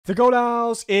The Go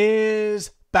Downs is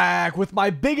back with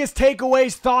my biggest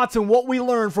takeaways, thoughts, and what we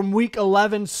learned from Week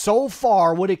 11 so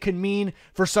far, what it could mean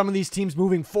for some of these teams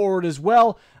moving forward as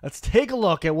well. Let's take a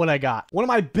look at what I got. One of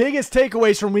my biggest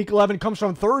takeaways from Week 11 comes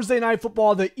from Thursday Night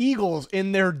Football, the Eagles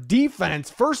in their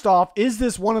defense. First off, is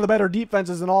this one of the better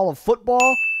defenses in all of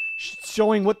football?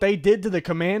 Showing what they did to the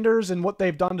Commanders and what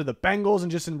they've done to the Bengals and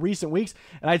just in recent weeks.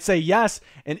 And I'd say yes.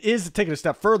 And take it a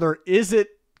step further,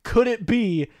 could it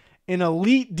be an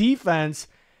elite defense?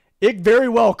 It very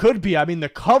well could be. I mean, the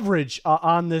coverage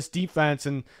on this defense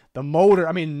and the motor,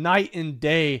 I mean, night and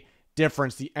day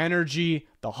difference. The energy,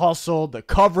 the hustle, the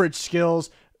coverage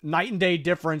skills, night and day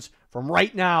difference from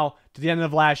right now to the end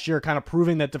of last year, kind of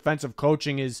proving that defensive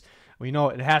coaching is, we know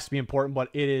it has to be important, but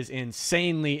it is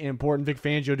insanely important. Vic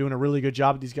Fangio doing a really good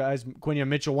job with these guys. Quinion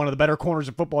Mitchell, one of the better corners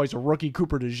in football. He's a rookie.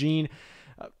 Cooper DeJean,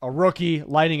 a rookie,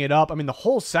 lighting it up. I mean, the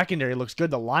whole secondary looks good.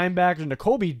 The linebackers,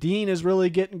 Nakobe Dean is really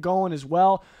getting going as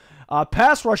well.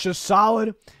 Pass rush is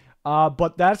solid,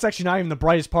 but that's actually not even the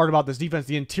brightest part about this defense.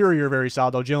 The interior very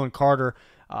solid, though. Jalen Carter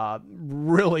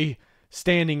really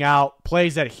standing out.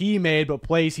 Plays that he made, but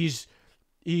plays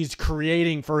he's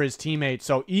creating for his teammates.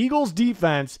 So Eagles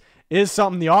defense is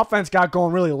something the offense got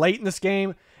going really late in this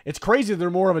game. It's crazy that they're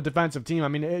more of a defensive team. I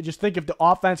mean, just think if the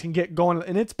offense can get going,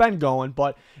 and it's been going,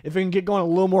 but if it can get going a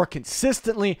little more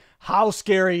consistently, how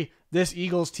scary this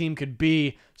Eagles team could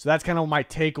be. So that's kind of my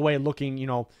takeaway looking,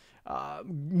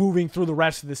 moving through the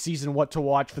rest of the season, what to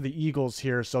watch for the Eagles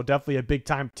here. So definitely a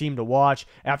big-time team to watch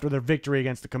after their victory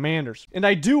against the Commanders. And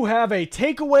I do have a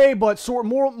takeaway, but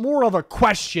more of a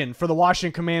question for the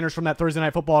Washington Commanders from that Thursday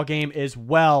Night Football game as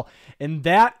well, and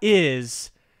that is,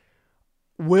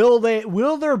 will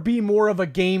there be more of a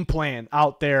game plan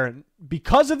out there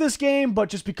because of this game, but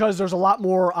just because there's a lot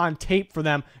more on tape for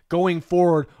them going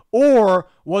forward? Or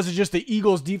was it just the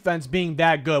Eagles defense being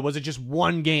that good? Was it just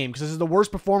one game? Because this is the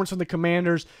worst performance from the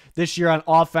Commanders this year on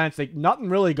offense. Nothing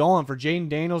really going for Jaden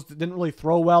Daniels. Didn't really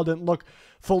throw well. Didn't look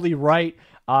fully right.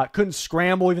 Couldn't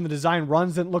scramble. Even the design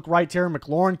runs didn't look right. Terry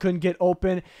McLaurin couldn't get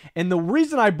open. And the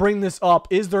reason I bring this up,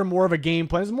 is there more of a game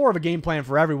plan? There's more of a game plan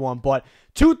for everyone. But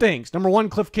two things. Number one,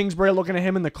 Cliff Kingsbury, looking at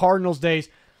him in the Cardinals days.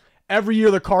 Every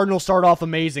year the Cardinals start off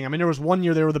amazing. I mean, there was one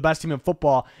year they were the best team in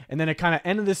football, and then it kind of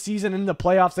ended the season into the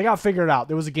playoffs. They got figured out.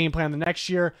 There was a game plan the next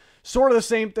year. Sort of the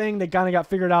same thing. They kind of got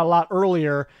figured out a lot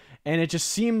earlier, and it just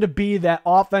seemed to be that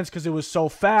offense because it was so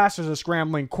fast. There's a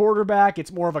scrambling quarterback.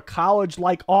 It's more of a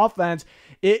college-like offense.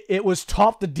 It was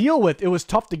tough to deal with. It was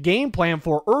tough to game plan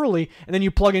for early, and then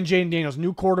you plug in Jaden Daniels.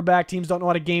 New quarterback. Teams don't know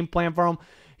how to game plan for him.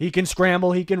 He can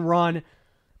scramble. He can run.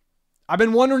 I've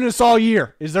been wondering this all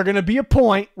year. Is there going to be a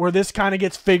point where this kind of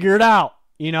gets figured out?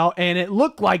 And it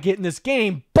looked like it in this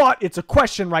game, but it's a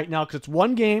question right now because it's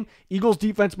one game. Eagles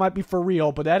defense might be for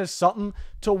real, but that is something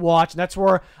to watch. And that's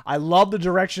where I love the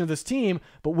direction of this team,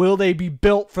 but will they be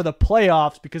built for the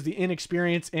playoffs? Because the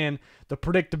inexperience and the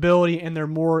predictability, and they're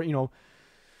more,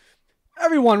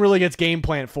 everyone really gets game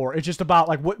plan for. It's just about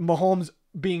like what Mahomes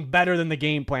being better than the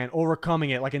game plan, overcoming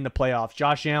it like in the playoffs.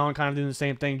 Josh Allen kind of doing the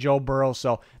same thing, Joe Burrow.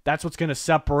 So that's what's going to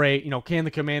separate, can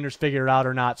the Commanders figure it out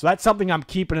or not? So that's something I'm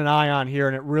keeping an eye on here,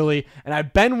 and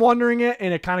I've been wondering it,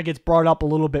 and it kind of gets brought up a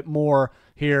little bit more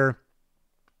here,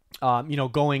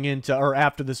 going into or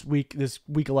after this week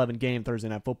 11 game, Thursday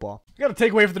Night Football. You got to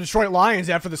take away from the Detroit Lions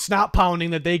after the snot pounding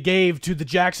that they gave to the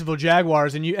Jacksonville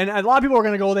Jaguars, and a lot of people are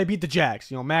going to go, they beat the Jags.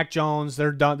 Mac Jones,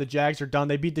 they're done. The Jags are done.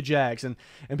 They beat the Jags, and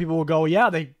people will go, yeah,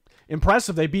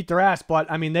 impressive. They beat their ass, but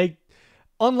I mean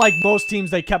unlike most teams,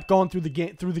 they kept going through the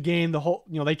game. The whole,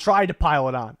 they tried to pile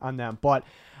it on them, but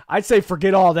I'd say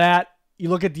forget all that. You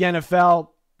look at the NFL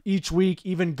each week,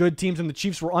 even good teams, and the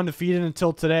Chiefs were undefeated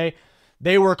until today.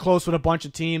 They were close with a bunch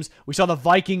of teams. We saw the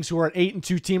Vikings, who are an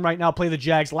 8-2 team right now, play the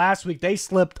Jags last week. They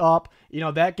slipped up.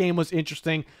 That game was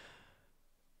interesting.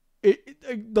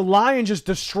 The Lions just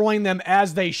destroying them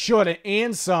as they should,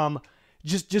 and some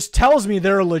just tells me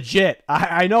they're legit.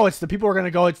 I know it's the people are going to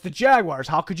go, it's the Jaguars.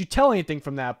 How could you tell anything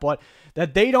from that? But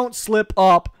that they don't slip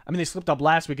up. I mean, they slipped up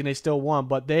last week and they still won,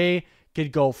 but they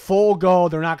could go full go.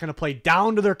 They're not going to play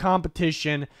down to their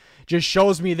competition. Just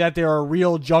shows me that they're a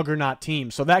real juggernaut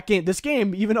team. So this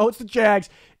game, even though it's the Jags,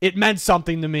 it meant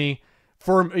something to me.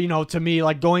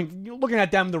 Like looking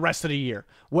at them the rest of the year,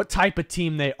 what type of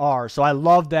team they are. So I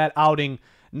love that outing,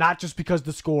 not just because of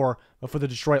the score, but for the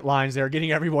Detroit Lions. They're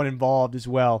getting everyone involved as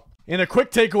well. And a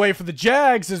quick takeaway for the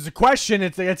Jags is the question.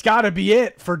 It's got to be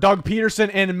it for Doug Peterson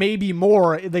and maybe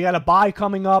more. They got a bye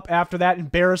coming up after that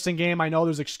embarrassing game. I know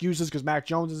there's excuses because Mac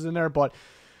Jones is in there, but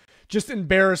just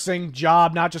embarrassing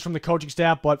job, not just from the coaching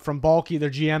staff, but from Balky, their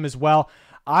GM as well.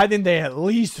 I think they at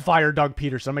least fire Doug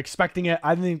Peterson. I'm expecting it.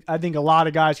 I think a lot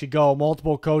of guys could go,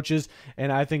 multiple coaches,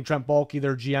 and I think Trent Baalke,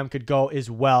 their GM, could go as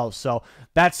well. So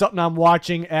that's something I'm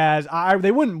watching. As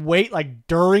they wouldn't wait like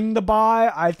during the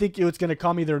bye. I think it's going to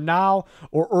come either now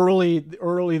or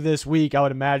early this week, I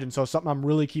would imagine. So something I'm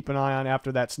really keeping an eye on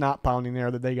after that snot pounding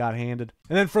there that they got handed.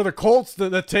 And then for the Colts, the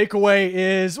takeaway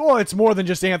is, well, it's more than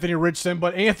just Anthony Richardson,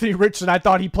 but Anthony Richardson, I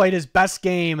thought he played his best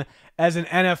game as an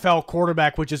NFL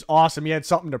quarterback, which is awesome. He had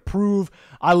something to prove.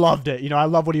 I loved it. I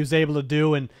love what he was able to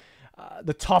do, and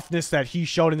the toughness that he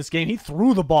showed in this game. He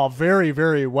threw the ball very,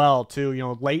 very well, too,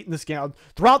 late in this game,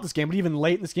 throughout this game, but even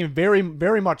late in this game, very,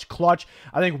 very much clutch.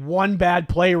 I think one bad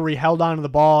play where he held on to the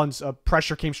ball and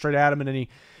pressure came straight at him, and then he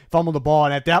fumbled the ball,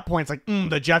 and at that point, it's like,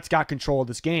 the Jets got control of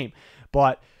this game.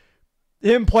 But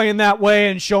him playing that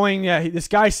way and showing this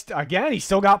guy, again, he's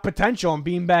still got potential and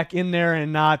being back in there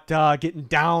and not getting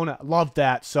down. I love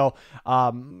that. So,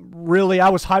 really, I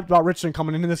was hyped about Richardson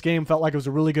coming into this game. Felt like it was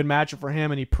a really good matchup for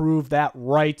him, and he proved that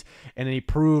right. And he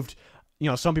proved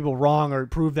some people wrong, or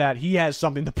prove that he has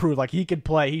something to prove. Like, he could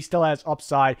play. He still has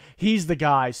upside. He's the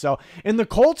guy. So, and the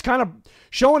Colts kind of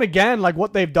showing again, like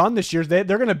what they've done this year, they're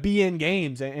going to be in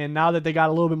games. And now that they got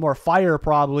a little bit more fire,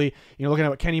 probably, looking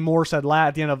at what Kenny Moore said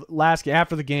at the end of last game,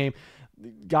 after the game,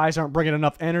 guys aren't bringing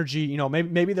enough energy.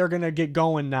 Maybe they're going to get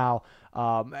going now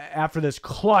after this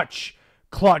clutch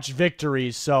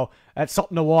victories. So that's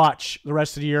something to watch the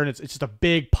rest of the year, and it's just a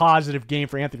big positive game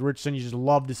for Anthony Richardson. You just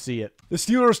love to see it. The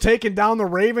Steelers taking down the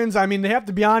Ravens. I mean, they have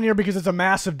to be on here because it's a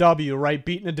massive W, right?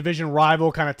 Beating a division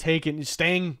rival, kind of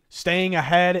staying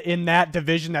ahead in that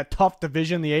division, that tough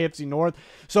division, the AFC North.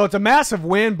 So it's a massive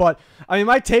win, but I mean,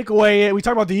 my takeaway, we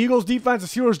talk about the Eagles defense,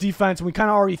 the Steelers defense, and we kind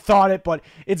of already thought it, but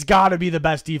it's got to be the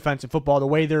best defense in football, the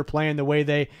way they're playing, the way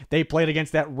they played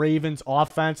against that Ravens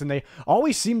offense, and they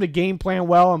always seem to game plan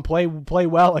well and play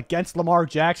well against Lamar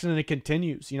Jackson, and it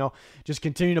continues, just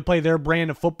continue to play their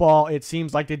brand of football. It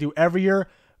seems like they do every year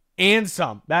and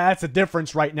some. That's a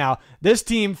difference right now. This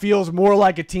team feels more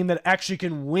like a team that actually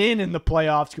can win in the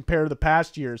playoffs compared to the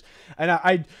past years. And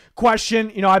I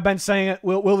question, I've been saying it,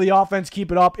 will the offense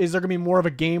keep it up? Is there going to be more of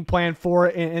a game plan for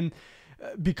it? And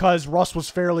because Russ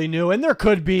was fairly new, and there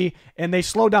could be, and they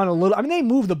slowed down a little. I mean, they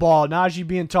moved the ball. Najee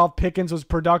being tough, Pickens was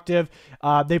productive.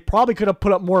 They probably could have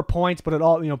put up more points, but it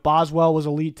all, Boswell was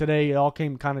elite today. It all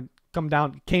came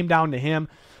down to him.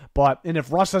 And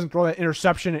if Russ doesn't throw that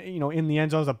interception, in the end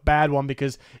zone, is a bad one,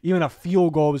 because even a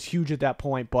field goal was huge at that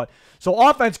point. So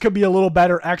offense could be a little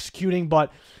better executing,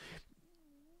 but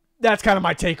that's kind of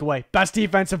my takeaway. Best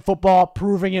defense in football,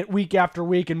 proving it week after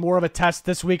week, and more of a test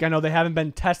this week. I know they haven't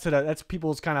been tested. That's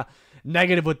people's kind of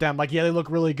negative with them. Like, yeah, they look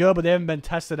really good, but they haven't been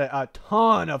tested a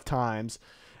ton of times.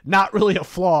 Not really a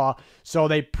flaw. So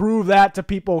they prove that to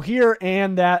people here,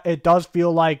 and that it does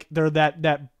feel like they're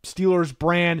that Steelers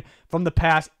brand from the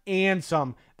past and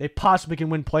some. They possibly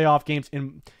can win playoff games,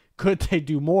 and could they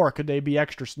do more? Could they be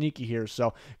extra sneaky here?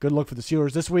 So good luck for the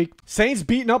Steelers this week. Saints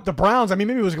beating up the Browns. I mean,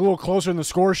 maybe it was a little closer than the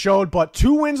score showed, but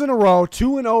 2 wins in a row,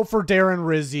 2-0 for Darren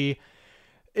Rizzi.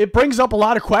 It brings up a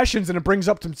lot of questions, and it brings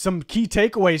up some key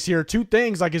takeaways here. 2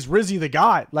 things, like, is Rizzi the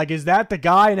guy? Like, is that the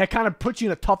guy? And that kind of puts you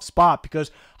in a tough spot, because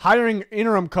hiring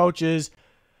interim coaches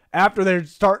after they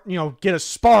start, get a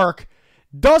spark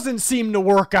doesn't seem to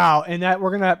work out, and that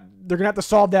they're gonna have to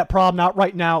solve that problem, not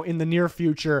right now, in the near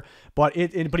future. But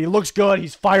he looks good.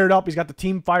 He's fired up. He's got the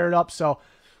team fired up. So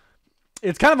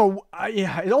it's kind of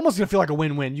it's almost gonna feel like a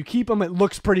win-win. You keep him, it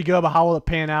looks pretty good, but how will it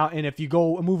pan out? And if you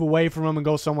move away from him and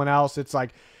go someone else, it's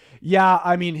like, yeah,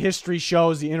 I mean, history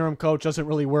shows the interim coach doesn't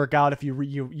really work out if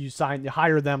you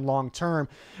hire them long term.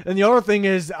 And the other thing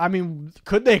is, I mean,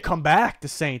 could they come back? The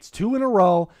Saints 2 in a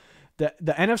row.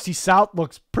 The NFC South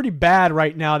looks pretty bad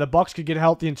right now. The Bucs could get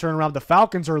healthy and turn around. The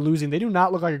Falcons are losing. They do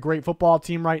not look like a great football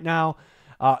team right now.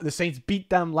 The Saints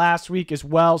beat them last week as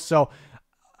well. So,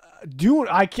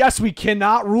 I guess we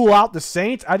cannot rule out the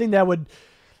Saints. I think that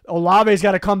Olave's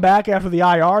got to come back after the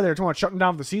IR. They're talking about shutting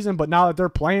down for the season, but now that they're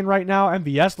playing right now,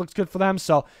 MVS looks good for them.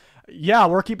 So, yeah,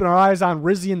 we're keeping our eyes on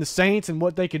Rizzi and the Saints and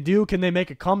what they could do. Can they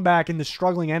make a comeback in the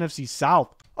struggling NFC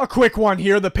South? A quick one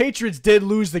here. The Patriots did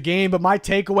lose the game, but my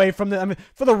takeaway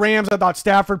for the Rams, I thought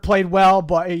Stafford played well,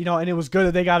 but and it was good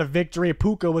that they got a victory.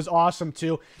 Puka was awesome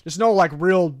too. There's no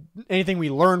real anything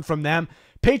we learned from them.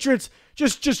 Patriots,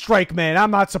 just Drake May. I'm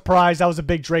not surprised. I was a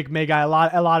big Drake May guy. A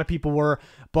lot of people were,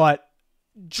 but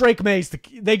Drake May's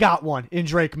they got one in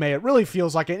Drake Maye. It really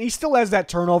feels like it. And he still has that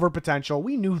turnover potential.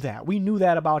 We knew that. We knew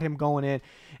that about him going in.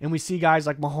 And we see guys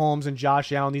like Mahomes and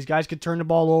Josh Allen. These guys could turn the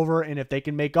ball over, and if they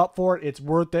can make up for it, it's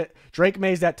worth it. Drake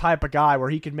May's that type of guy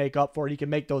where he can make up for it. He can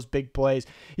make those big plays.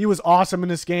 He was awesome in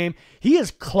this game. He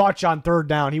is clutch on third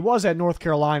down. He was at North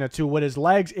Carolina, too, with his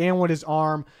legs and with his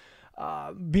arm.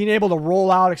 Being able to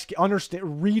roll out,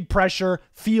 understand, read pressure,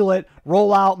 feel it,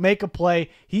 roll out, make a play.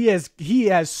 He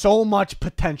has so much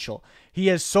potential. He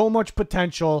has so much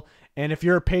potential, and if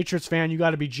you're a Patriots fan, you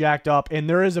got to be jacked up. And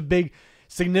there is a big,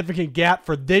 significant gap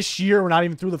for this year. We're not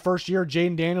even through the first year.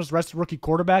 Jaden Daniels, the rest of the rookie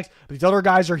quarterbacks, but these other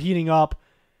guys are heating up.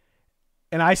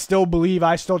 And I still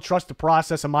trust the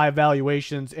process of my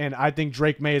evaluations, and I think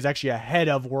Drake Maye is actually ahead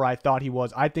of where I thought he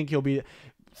was. I think he'll be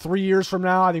 3 years from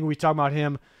now. I think we'll be talking about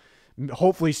him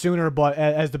hopefully sooner, but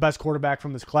as the best quarterback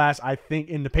from this class. I think,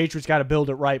 and the Patriots got to build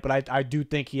it right, but I do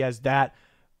think he has that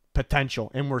potential,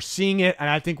 and we're seeing it, and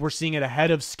I think we're seeing it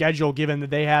ahead of schedule given that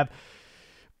they have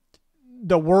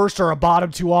the worst or a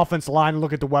bottom two offensive line.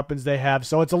 Look at the weapons they have.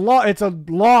 So it's a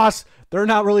loss. They're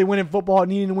not really winning football,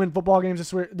 needing to win football games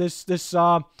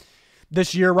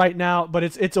this year right now, but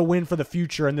it's a win for the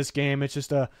future in this game. It's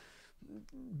just a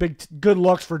good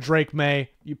looks for Drake Maye.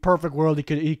 Perfect world,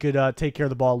 he could take care of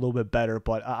the ball a little bit better,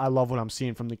 but I love what I'm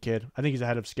seeing from the kid. I think he's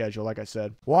ahead of schedule, like I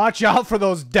said. Watch out for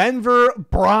those Denver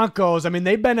Broncos. I mean,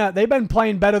 they've been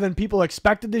playing better than people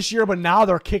expected this year, but now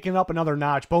they're kicking up another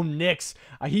notch. Bo Nix,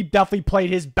 he definitely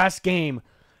played his best game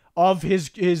of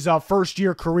his first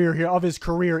year career here, of his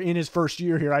career in his first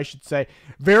year here, I should say.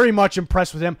 Very much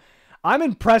impressed with him. I'm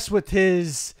impressed with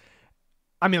his,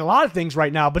 a lot of things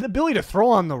right now, but the ability to throw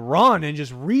on the run and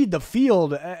just read the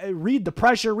field, read the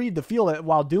pressure, read the field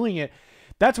while doing it,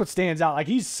 that's what stands out. Like,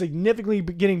 he's significantly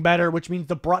getting better, which means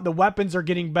the weapons are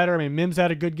getting better. Mims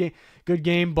had a good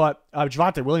game, but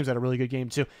Javonte Williams had a really good game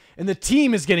too. And the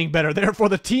team is getting better, therefore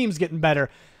the team's getting better.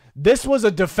 This was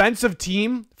a defensive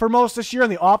team for most this year,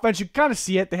 and the offense, you kind of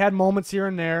see it. They had moments here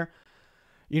and there,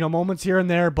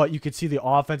 but you could see the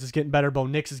offense is getting better. Bo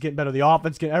Nix is getting better. The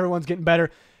offense, everyone's getting better.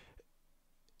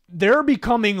 They're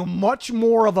becoming much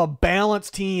more of a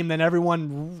balanced team than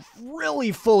everyone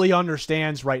really fully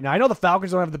understands right now. I know the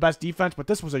Falcons don't have the best defense, but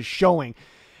this was a showing.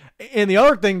 And the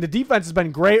other thing, the defense has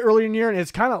been great early in the year, and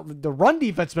it's kind of, the run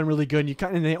defense has been really good.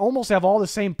 And they almost have all the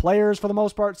same players for the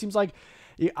most part. It seems like,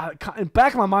 in the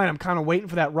back of my mind, I'm kind of waiting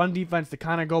for that run defense to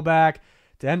kind of go back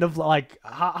to end of, like,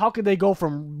 how could they go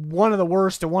from one of the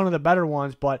worst to one of the better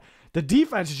ones? But the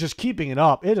defense is just keeping it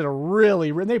up. It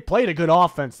is they played a good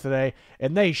offense today,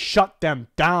 and they shut them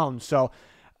down. So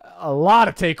a lot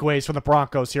of takeaways from the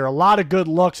Broncos here. A lot of good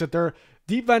looks at their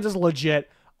defense is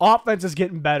legit. Offense is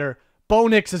getting better. Bo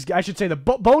Nix is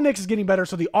getting better,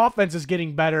 so the offense is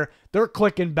getting better. They're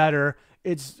clicking better.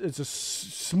 It's a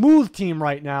smooth team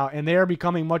right now, and they are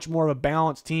becoming much more of a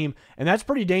balanced team, and that's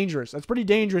pretty dangerous. That's pretty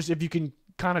dangerous if you can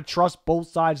kind of trust both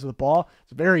sides of the ball.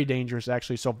 It's very dangerous,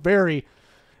 actually. So very,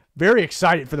 very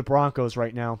excited for the Broncos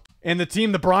right now. And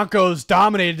the Broncos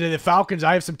dominated the Falcons.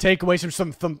 I have some takeaways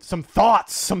from some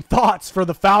thoughts for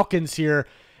the Falcons here.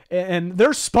 And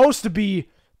they're supposed to be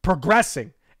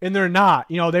progressing, and they're not.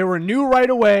 They were new right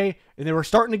away, and they were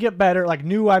starting to get better. Like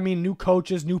new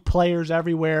coaches, new players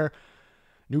everywhere,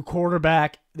 new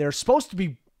quarterback. They're supposed to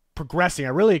be progressing. I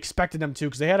really expected them to,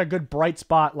 because they had a good bright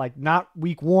spot, like not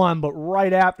week 1, but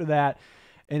right after that,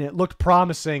 and it looked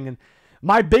promising. And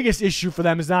my biggest issue for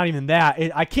them is not even that.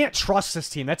 I can't trust this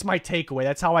team. That's my takeaway.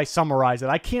 That's how I summarize it.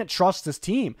 I can't trust this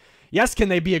team. Yes, can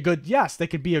they be a good? Yes, they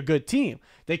could be a good team.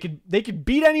 They could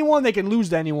beat anyone. They can lose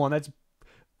to anyone. That's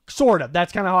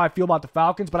kind of how I feel about the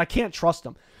Falcons. But I can't trust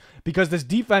them, because this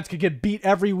defense could get beat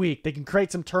every week. They can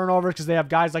create some turnovers because they have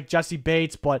guys like Jesse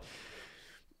Bates, but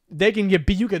they can get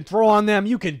beat. You can throw on them.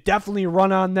 You can definitely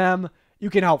run on them. You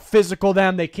can out-physical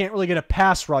them. They can't really get a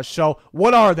pass rush. So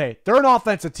what are they? They're an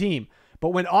offensive team. But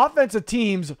when offensive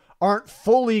teams aren't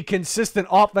fully consistent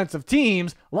offensive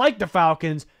teams, like the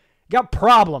Falcons, you got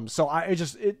problems. So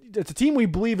it's a team we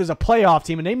believe is a playoff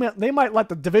team, and they might let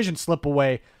the division slip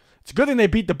away. It's a good thing they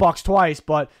beat the Bucs twice,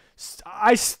 but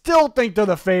I still think they're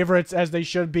the favorites, as they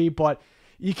should be. But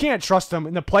you can't trust them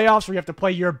in the playoffs, where you have to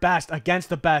play your best against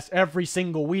the best every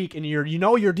single week, and your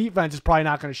defense is probably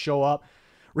not going to show up.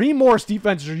 Raheem Morris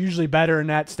defenses are usually better in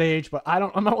that stage, but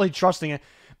I'm not really trusting it.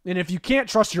 And if you can't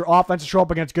trust your offense to show up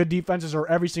against good defenses or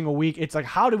every single week, it's like,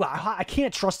 I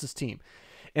can't trust this team.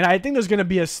 And I think there's going to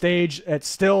be a stage that's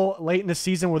still late in the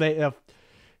season where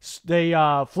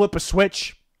they flip a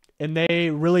switch and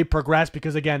they really progress,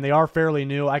 because, again, they are fairly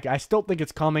new. I still think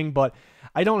it's coming, but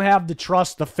I don't have the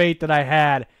trust, the faith that I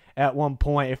had at one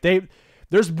point. If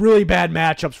there's really bad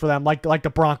matchups for them, like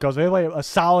the Broncos. They play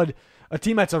a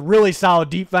team that's a really solid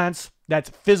defense, that's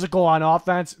physical on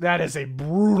offense. That is a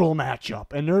brutal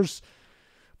matchup. And there's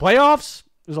playoffs,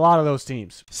 there's a lot of those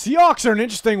teams. Seahawks are an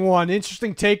interesting one,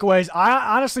 interesting takeaways.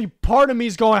 I honestly, part of me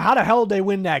is going, how the hell did they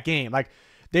win that game? Like,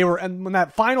 they were, and when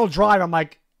that final drive, I'm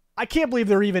like, I can't believe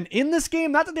they're even in this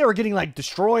game. Not that they were getting like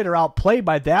destroyed or outplayed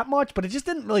by that much, but it just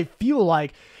didn't really feel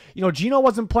like, Geno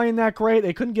wasn't playing that great.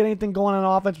 They couldn't get anything going on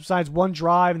offense besides one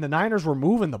drive, and the Niners were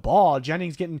moving the ball.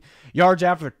 Jennings getting yards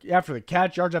after the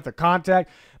catch, yards after contact.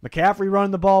 McCaffrey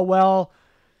running the ball well.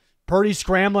 Purdy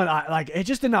scrambling. It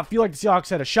just did not feel like the Seahawks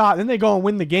had a shot. Then they go and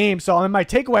win the game. So, my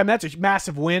takeaway, that's a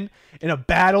massive win in a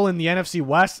battle in the NFC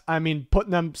West.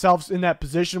 Putting themselves in that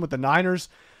position with the Niners,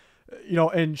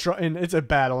 and it's a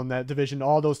battle in that division.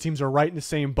 All those teams are right in the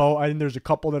same boat. I think there's a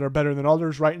couple that are better than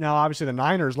others right now. Obviously, the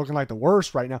Niners looking like the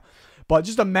worst right now. But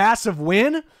just a massive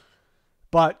win.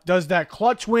 But does that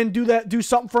clutch win do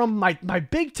something for them? My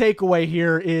big takeaway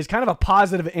here is kind of a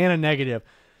positive and a negative.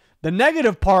 The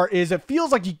negative part is it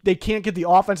feels like they can't get the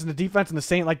offense and the defense in the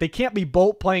same, like they can't be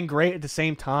both playing great at the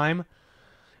same time.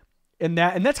 And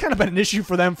that's kind of been an issue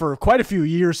for them for quite a few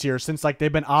years here, since like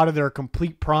they've been out of their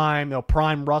complete prime,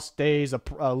 prime rust days,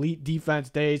 elite defense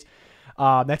days.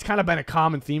 That's kind of been a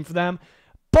common theme for them.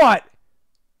 But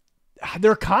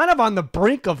they're kind of on the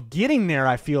brink of getting there,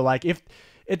 I feel like. If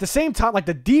at the same time, like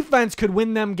the defense could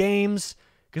win them games,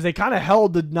 because they kind of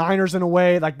held the Niners in a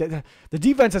way. Like the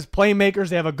defense has playmakers.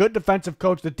 They have a good defensive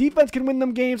coach. The defense can win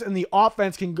them games, and the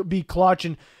offense can be clutch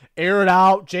and air it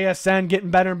out. JSN getting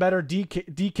better and better.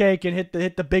 DK can hit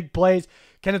the big plays.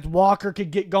 Kenneth Walker could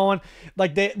get going.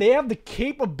 Like they have the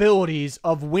capabilities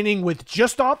of winning with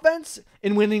just offense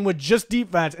and winning with just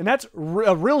defense, and that's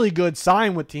a really good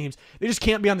sign with teams. They just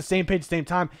can't be on the same page at the same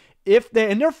time.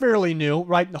 And they're fairly new,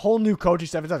 right? The whole new coaching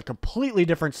staff is a completely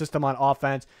different system on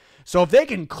offense. So if they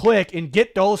can click and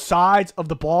get those sides of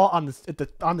the ball on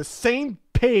the same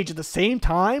page at the same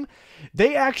time,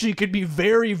 they actually could be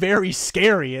very, very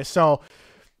scary. So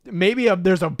maybe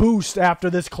there's a boost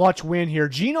after this clutch win here.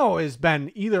 Geno has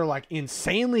been either like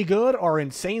insanely good or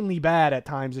insanely bad at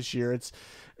times this year.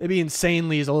 Maybe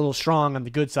insanely is a little strong on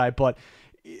the good side, but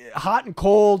hot and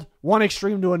cold, one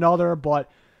extreme to another.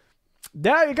 But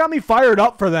that it got me fired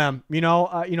up for them. I'm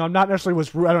not necessarily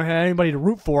I don't have anybody to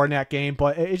root for in that game,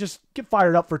 but it just get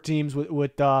fired up for teams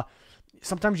with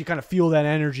sometimes you kind of feel that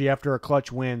energy after a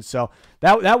clutch win. So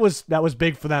that was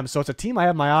big for them. So it's a team I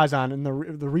have my eyes on, and the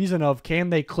reason of can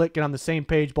they click and on the same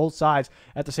page, both sides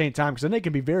at the same time, because then they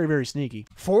can be very, very sneaky.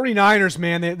 49ers,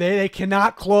 man, they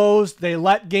cannot close. They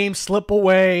let games slip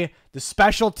away. The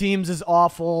special teams is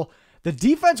awful. The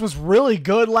defense was really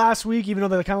good last week, even though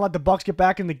they kind of let the Bucs get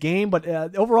back in the game. But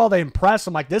overall, they impressed.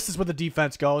 I'm like, this is where the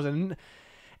defense goes. And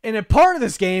in part of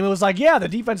this game, it was like, yeah, the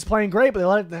defense is playing great,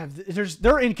 but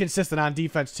they're inconsistent on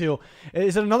defense too.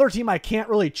 Is it another team I can't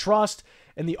really trust?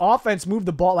 And the offense moved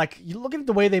the ball. Like, you look at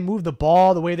the way they moved the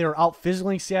ball, the way they were out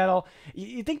physicaling Seattle,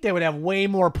 you think they would have way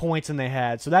more points than they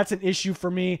had. So that's an issue for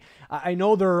me. I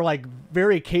know they're like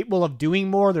very capable of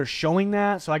doing more. They're showing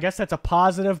that. So I guess that's a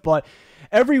positive. But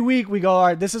every week we go, all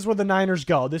right, this is where the Niners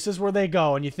go. This is where they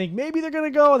go. And you think maybe they're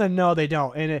going to go, and then no, they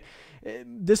don't. And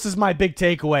this is my big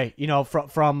takeaway,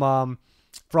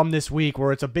 from this week,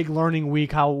 where it's a big learning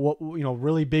week,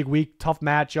 really big week, tough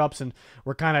matchups,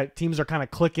 and teams are kind of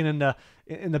clicking in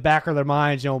the back of their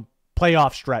minds,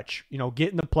 playoff stretch,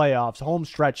 get in the playoffs, home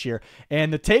stretch here.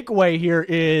 And the takeaway here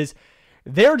is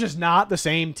they're just not the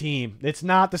same team. It's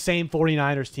not the same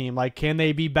 49ers team. Like, can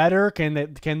they be better? Can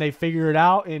they figure it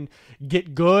out and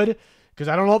get good? Because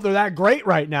I don't know if they're that great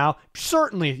right now.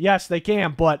 Certainly, yes, they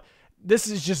can, but this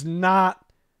is just not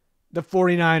the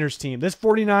 49ers team. This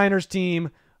 49ers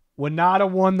team would not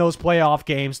have won those playoff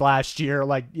games last year,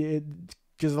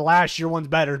 because the last year one's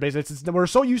better. Basically, we're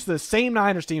so used to the same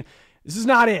Niners team. This is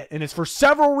not it, and it's for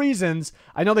several reasons.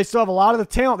 I know they still have a lot of the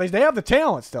talent. They have the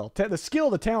talent still. The skill,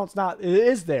 the talent's not. It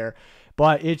is there,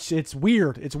 but it's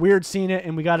weird. It's weird seeing it,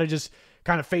 and we got to just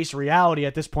kind of face reality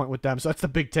at this point with them. So that's the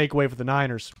big takeaway for the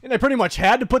Niners. And I pretty much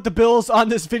had to put the Bills on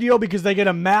this video because they get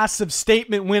a massive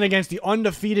statement win against the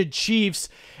undefeated Chiefs.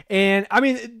 And I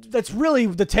mean, that's really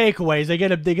the takeaways. They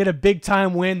get a big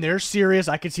time win. They're serious.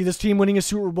 I could see this team winning a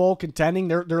Super Bowl, contending.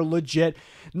 They're legit.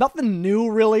 Nothing new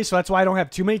really, so that's why I don't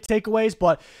have too many takeaways.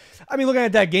 But I mean, looking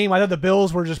at that game, I thought the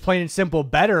Bills were just plain and simple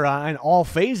better on all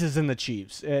phases than the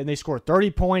Chiefs. And they scored 30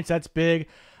 points. That's big.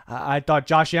 I thought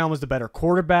Josh Allen was the better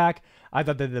quarterback. I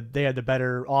thought that they had the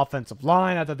better offensive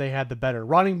line. I thought they had the better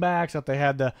running backs. I thought they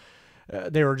had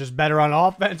they were just better on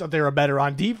offense, or they were better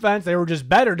on defense. They were just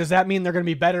better. Does that mean they're going to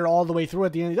be better all the way through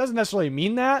at the end? It doesn't necessarily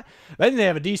mean that. I think they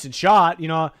have a decent shot, you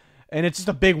know, and it's just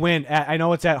a big win. I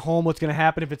know it's at home. What's going to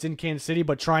happen if it's in Kansas City,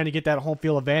 but trying to get that home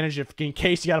field advantage in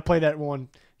case you got to play that one, in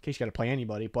case you got to play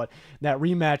anybody. But that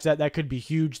rematch, that could be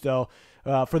huge, though,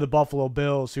 for the Buffalo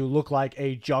Bills, who look like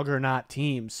a juggernaut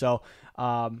team. So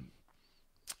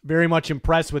very much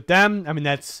impressed with them. I mean,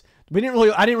 I didn't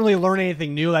really learn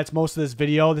anything new. That's most of this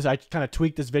video. I kind of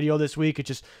tweaked this video this week. It's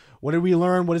just, what did we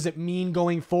learn? What does it mean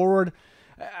going forward?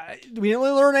 We didn't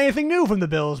really learn anything new from the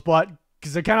Bills, but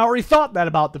because I kind of already thought that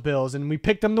about the Bills, and we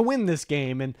picked them to win this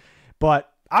game.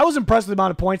 But I was impressed with the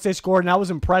amount of points they scored, and I was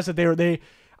impressed that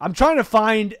I'm trying to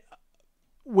find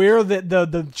where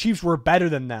the Chiefs were better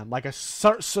than them.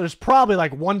 So there's probably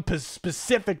like one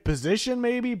specific position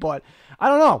maybe, but I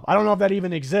don't know. I don't know if that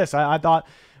even exists. I thought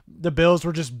the Bills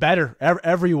were just better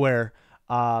everywhere,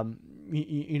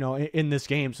 you know, in this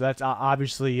game. So that's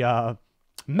obviously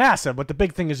massive, but the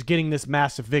big thing is getting this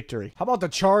massive victory. How about the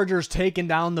Chargers taking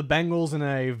down the Bengals in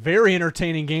a very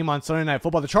entertaining game on Sunday Night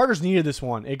Football? The Chargers needed this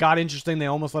one. It got interesting. They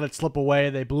almost let it slip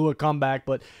away. They blew a comeback,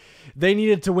 but they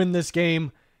needed to win this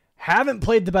game. Haven't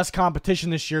played the best competition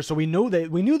this year, so we knew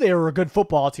they were a good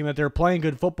football team, that they were playing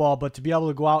good football, but to be able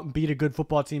to go out and beat a good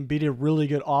football team, beat a really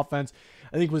good offense,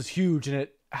 I think was huge, and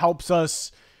it helps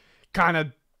us kind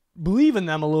of believe in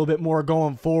them a little bit more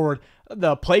going forward.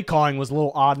 The play calling was a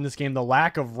little odd in this game. The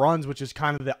lack of runs, which is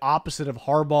kind of the opposite of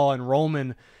Harbaugh and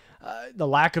Roman. The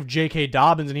lack of J.K.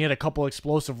 Dobbins, and he had a couple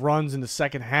explosive runs in the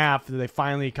second half. They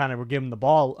finally kind of were giving the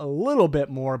ball a little bit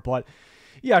more. But,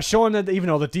 yeah, showing that even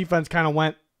though the defense kind of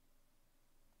went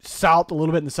south a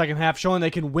little bit in the second half, showing they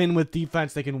can win with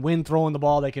defense, they can win throwing the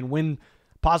ball, they can win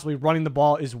possibly running the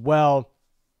ball as well.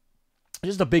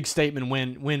 Just a big statement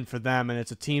win for them, and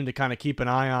it's a team to kind of keep an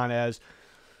eye on as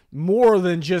more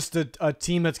than just a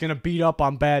team that's going to beat up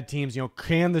on bad teams. You know,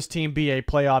 can this team be a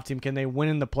playoff team? Can they win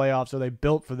in the playoffs? Are they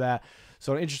built for that?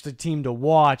 So an interesting team to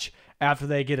watch after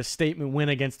they get a statement win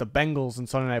against the Bengals in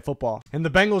Sunday Night Football. And the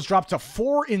Bengals dropped to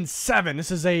 4-7.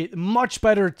 This is a much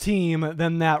better team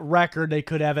than that record. They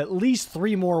could have at least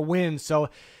 3 more wins. So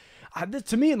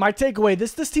to me, my takeaway,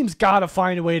 this team's got to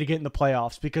find a way to get in the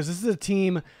playoffs, because this is a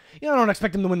team, you know, I don't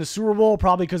expect them to win the Super Bowl,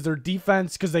 probably because their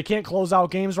defense, because they can't close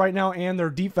out games right now, and their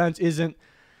defense isn't,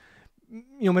 you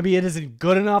know, maybe it isn't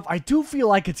good enough. I do feel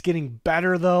like it's getting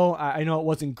better, though. I know it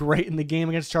wasn't great in the game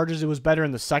against Chargers. It was better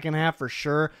in the second half for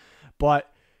sure, but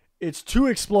it's too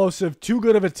explosive, too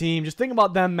good of a team. Just think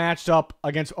about them matched up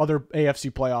against other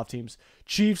AFC playoff teams.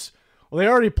 Chiefs, well, they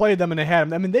already played them and they had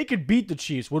them. I mean, they could beat the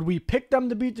Chiefs. Would we pick them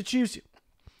to beat the Chiefs?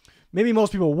 Maybe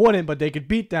most people wouldn't, but they could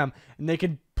beat them, and they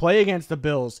could play against the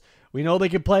Bills. We know they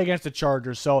could play against the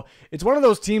Chargers. So it's one of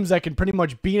those teams that can pretty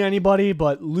much beat anybody,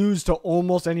 but lose to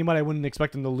almost anybody. I wouldn't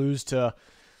expect them to lose to,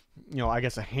 you know, I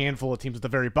guess a handful of teams at the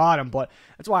very bottom. But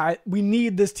that's why we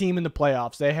need this team in the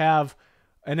playoffs. They have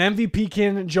an MVP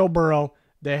candidate, Joe Burrow.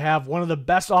 They have one of the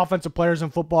best offensive players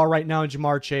in football right now in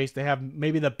Jamar Chase. They have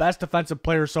maybe the best defensive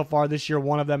player so far this year,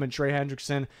 one of them in Trey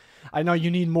Hendrickson. I know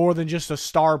you need more than just the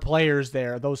star players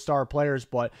there, those star players,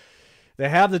 but they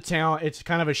have the talent. It's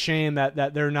kind of a shame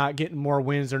that they're not getting more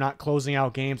wins. They're not closing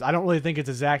out games. I don't really think it's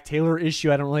a Zach Taylor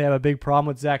issue. I don't really have a big problem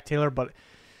with Zach Taylor, but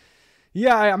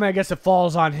yeah, I mean, I guess it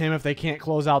falls on him if they can't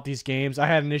close out these games. I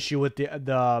had an issue with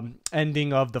the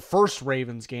ending of the first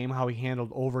Ravens game, how he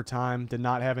handled overtime. Did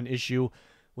not have an issue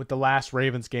with the last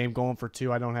Ravens game, going for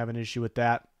 2. I don't have an issue with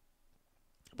that.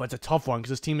 But it's a tough one because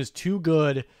this team is too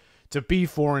good to be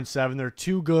 4-7. They're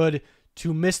too good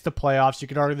to miss the playoffs. You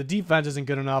could argue the defense isn't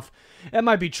good enough. It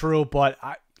might be true, but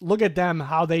look at them,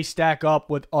 how they stack up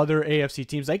with other AFC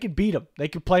teams. They could beat them. They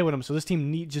could play with them. So this team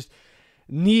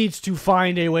needs to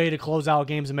find a way to close out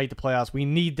games and make the playoffs. We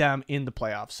need them in the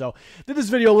playoffs. So did this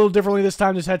video a little differently this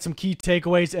time. Just had some key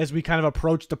takeaways as we kind of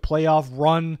approach the playoff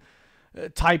run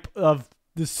type of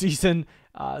the season.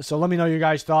 So let me know your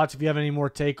guys' thoughts if you have any more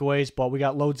takeaways. But we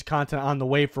got loads of content on the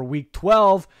way for Week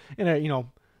 12. And, you know,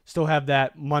 still have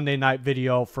that Monday night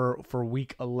video for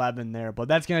Week 11 there. But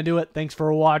that's going to do it. Thanks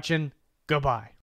for watching. Goodbye.